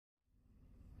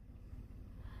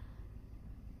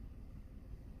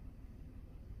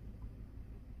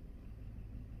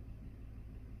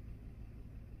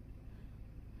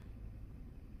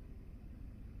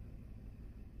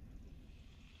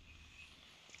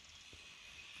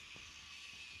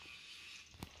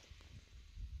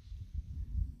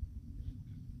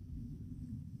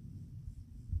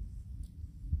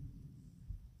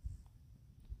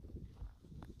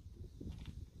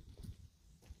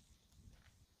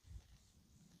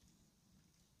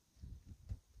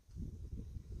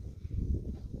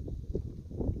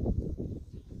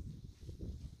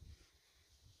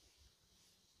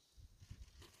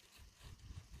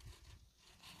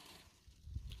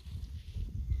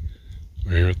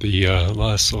We're at the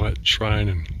La Salette Shrine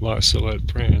in La Salette,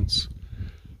 France.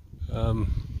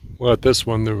 Well, at this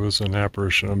one, there was an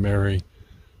apparition of Mary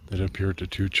that appeared to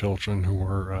two children who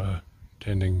were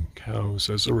tending cows,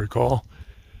 as I recall,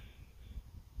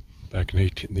 back in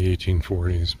the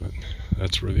 1840s, but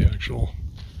that's where the actual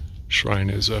shrine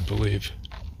is, I believe.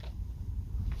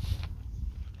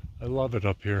 I love it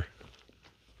up here.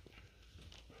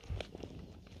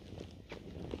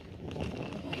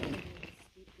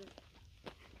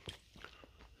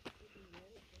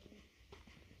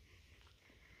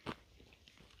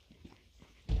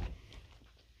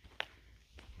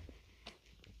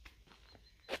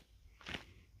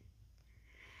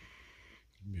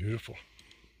 Beautiful.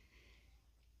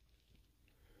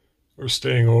 We're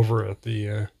staying over at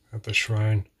the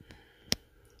shrine.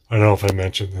 I don't know if I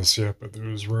mentioned this yet, but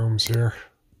there's rooms here.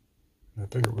 I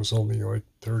think it was only like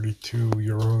 32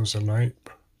 euros a night.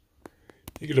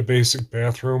 You get a basic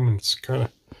bathroom, and it's kind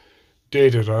of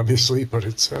dated, obviously, but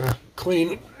it's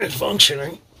clean and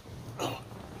functioning. Oh.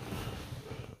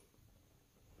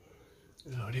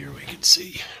 Out here we can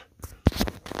see.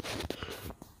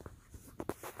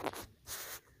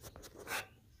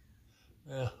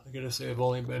 Yeah, I gotta say I've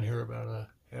only been here about a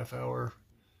half hour,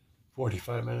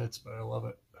 45 minutes, but I love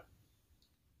it.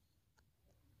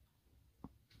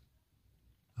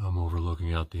 I'm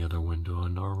overlooking out the other window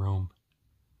in our room.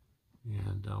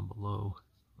 And down below,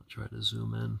 I'll try to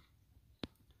zoom in.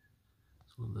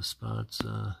 It's one of the spots,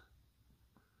 I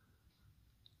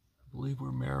believe,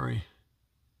 where Mary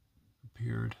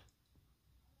appeared.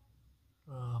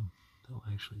 Oh,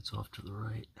 actually, it's off to the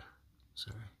right.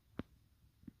 Sorry.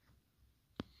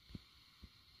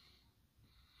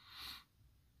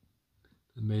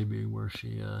 It may be where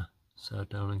she sat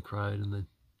down and cried and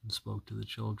spoke to the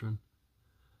children.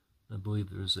 I believe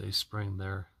there's a spring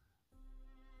there.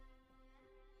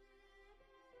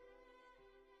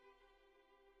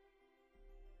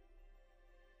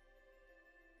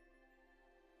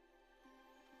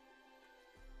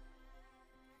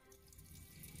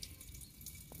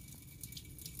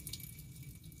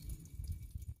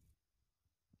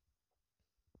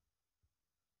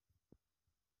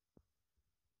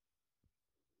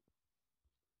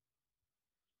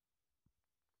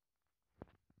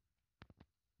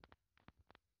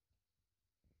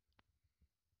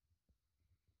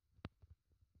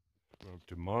 Up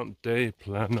to Monte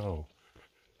Plano.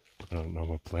 I don't know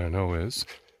what Plano is.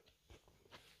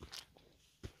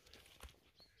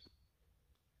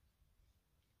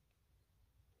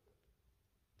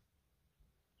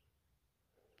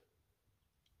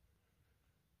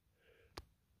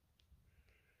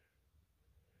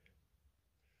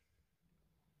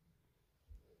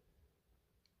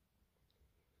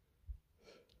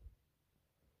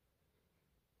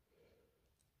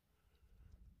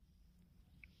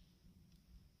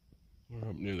 We're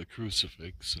up near the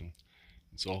crucifix and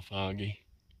it's all foggy.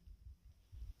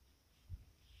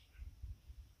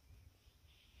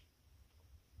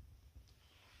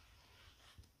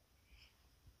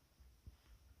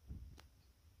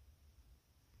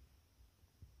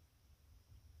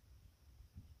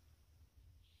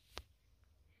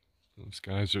 The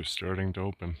skies are starting to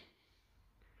open.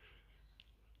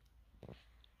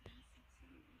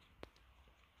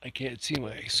 I can't see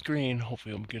my screen.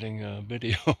 Hopefully I'm getting a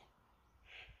video.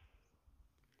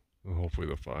 And hopefully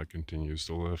the fog continues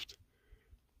to lift.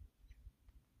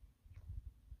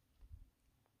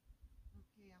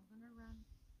 Okay, I'm gonna run.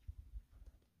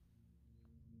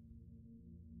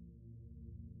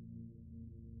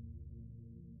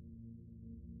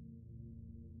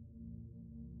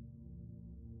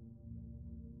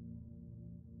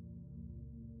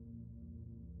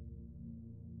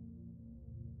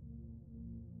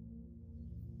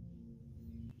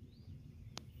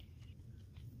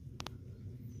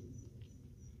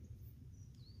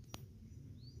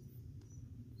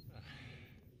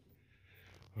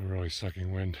 A really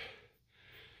sucking wind.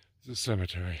 It's a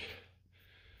cemetery.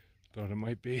 Thought it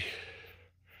might be.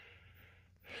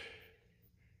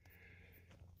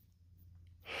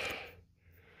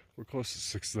 We're close to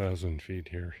 6,000 feet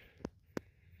here.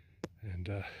 And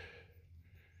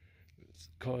it's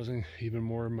causing even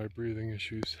more of my breathing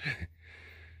issues.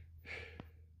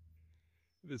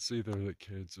 If it's either the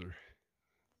kids or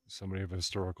somebody of a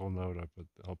historical note,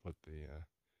 I'll put the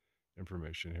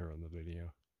information here on the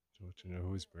video to let you know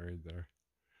who's buried there.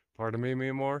 Pardon me,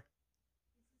 Mimor?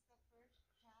 This is the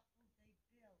first chapel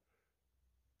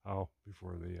they built. Oh,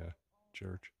 before the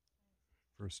church.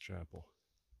 First chapel.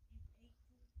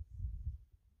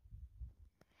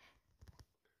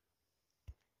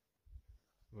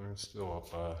 We're still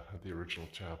up at the original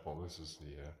chapel. This is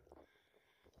the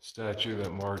statue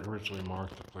that originally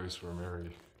marked the place where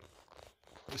Mary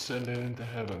ascended into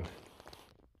heaven.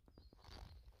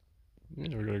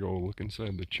 Yeah, we're gonna go look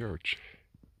inside the church.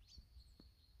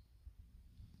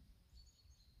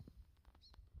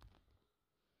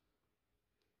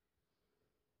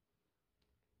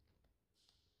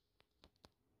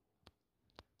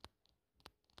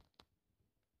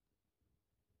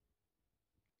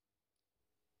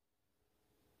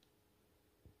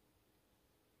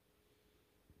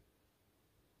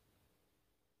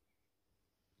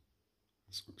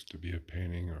 This looks to be a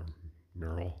painting or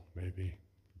mural, maybe,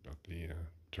 about the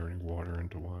turning water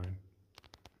into wine.